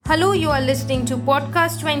Hello, you are listening to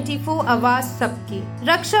Podcast 24 Awaaz Sabki.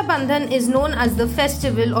 Rakshabandhan is known as the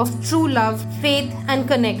festival of true love, faith and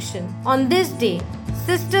connection. On this day,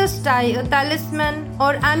 sisters tie a talisman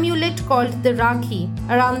or amulet called the Rakhi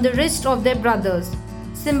around the wrist of their brothers,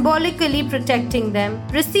 symbolically protecting them,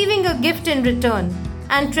 receiving a gift in return,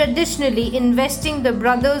 and traditionally investing the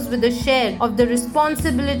brothers with a share of the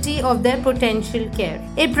responsibility of their potential care.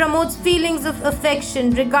 It promotes feelings of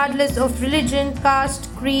affection regardless of religion,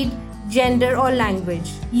 caste, creed, gender or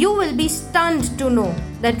language. You will be stunned to know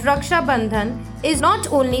that Rakshabandhan is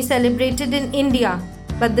not only celebrated in India,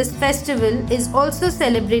 but this festival is also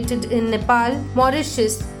celebrated in Nepal,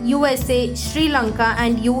 Mauritius, USA, Sri Lanka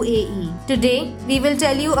and UAE. Today, we will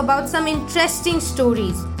tell you about some interesting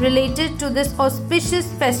stories related to this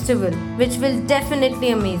auspicious festival, which will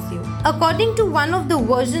definitely amaze you. According to one of the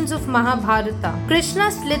versions of Mahabharata, Krishna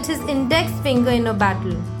slit his index finger in a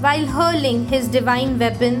battle while hurling his divine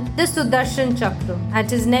weapon, the Sudarshan Chakra, at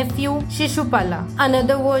his nephew Shishupala.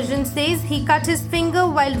 Another version says he cut his finger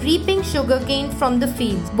while reaping sugarcane from the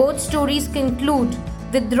fields. Both stories conclude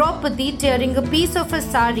with Draupadi tearing a piece of her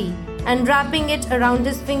sari and wrapping it around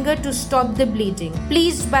his finger to stop the bleeding.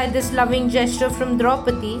 Pleased by this loving gesture from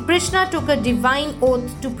Draupadi, Krishna took a divine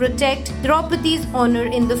oath to protect Draupadi's honor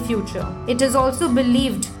in the future. It is also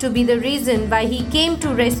believed to be the reason why he came to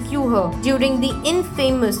rescue her during the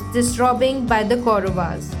infamous disrobing by the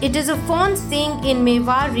Kauravas. It is a fond saying in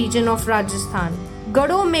Mewar region of Rajasthan,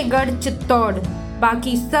 Gado mein gad Chittod,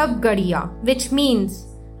 baki sab gadiya, which means,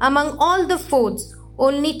 among all the forts,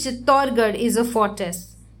 only Chittorgarh is a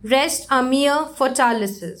fortress. Rest are mere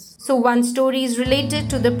fortalices. So one story is related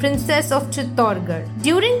to the princess of Chittorgarh.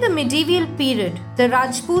 During the medieval period, the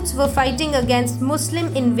Rajputs were fighting against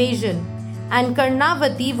Muslim invasion and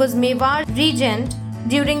Karnavati was Mewar regent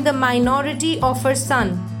during the minority of her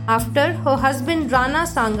son after her husband Rana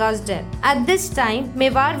Sanga's death. At this time,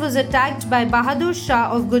 Mewar was attacked by Bahadur Shah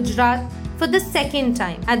of Gujarat for the second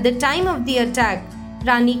time. At the time of the attack,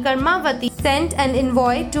 Rani Karmavati sent an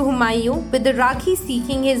envoy to Humayun with the Rakhi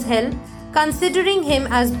seeking his help, considering him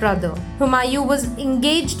as brother. Humayun was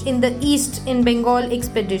engaged in the East in Bengal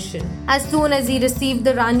expedition. As soon as he received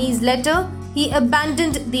the Rani's letter, he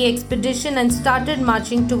abandoned the expedition and started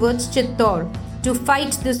marching towards Chittor to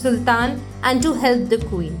fight the Sultan and to help the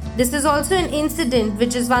Queen. This is also an incident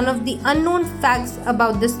which is one of the unknown facts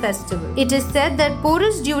about this festival. It is said that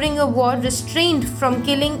Porus during a war restrained from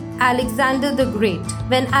killing Alexander the Great.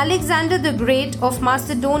 When Alexander the Great of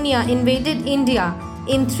Macedonia invaded India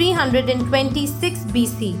in 326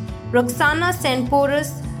 BC, Roxana sent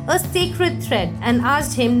Porus a sacred thread and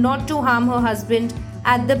asked him not to harm her husband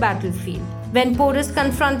at the battlefield. When Porus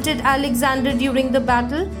confronted Alexander during the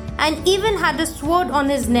battle and even had a sword on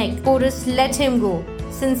his neck, Porus let him go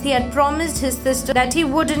since he had promised his sister that he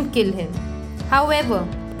wouldn't kill him. However,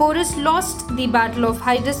 Porus lost the battle of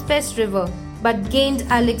Hydaspes River but gained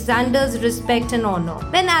Alexander's respect and honor.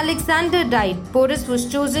 When Alexander died, Porus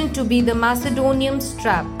was chosen to be the Macedonian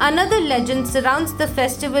strap. Another legend surrounds the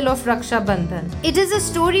festival of Rakshabandhan. It is a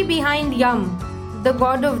story behind Yam, the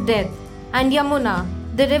god of death, and Yamuna,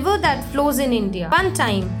 the river that flows in India. One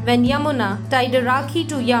time, when Yamuna tied a Rakhi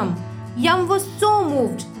to Yam, Yam was so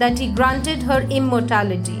moved that he granted her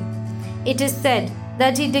immortality. It is said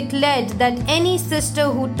that he declared that any sister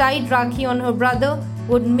who tied Rakhi on her brother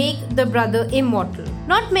would make the brother immortal.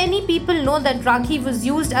 Not many people know that Rakhi was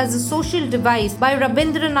used as a social device by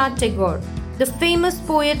Rabindranath Tagore. The famous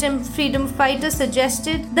poet and freedom fighter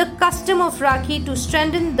suggested the custom of Rakhi to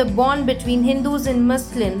strengthen the bond between Hindus and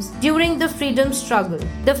Muslims during the freedom struggle.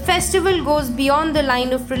 The festival goes beyond the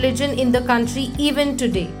line of religion in the country even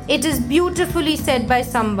today. It is beautifully said by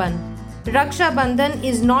someone, Rakshabandhan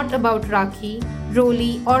is not about Rakhi,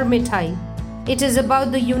 Roli or Mithai. It is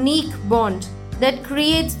about the unique bond that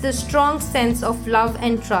creates the strong sense of love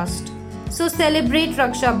and trust. So celebrate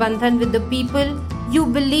Rakshabandhan with the people you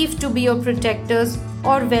believe to be your protectors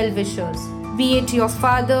or well-wishers, be it your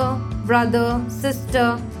father, brother,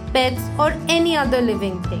 sister, pets or any other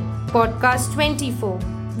living thing. Podcast 24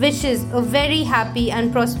 wishes a very happy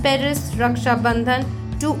and prosperous Rakshabandhan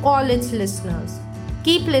to all its listeners.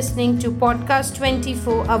 Keep listening to Podcast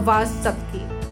 24 Awaaz Sabki.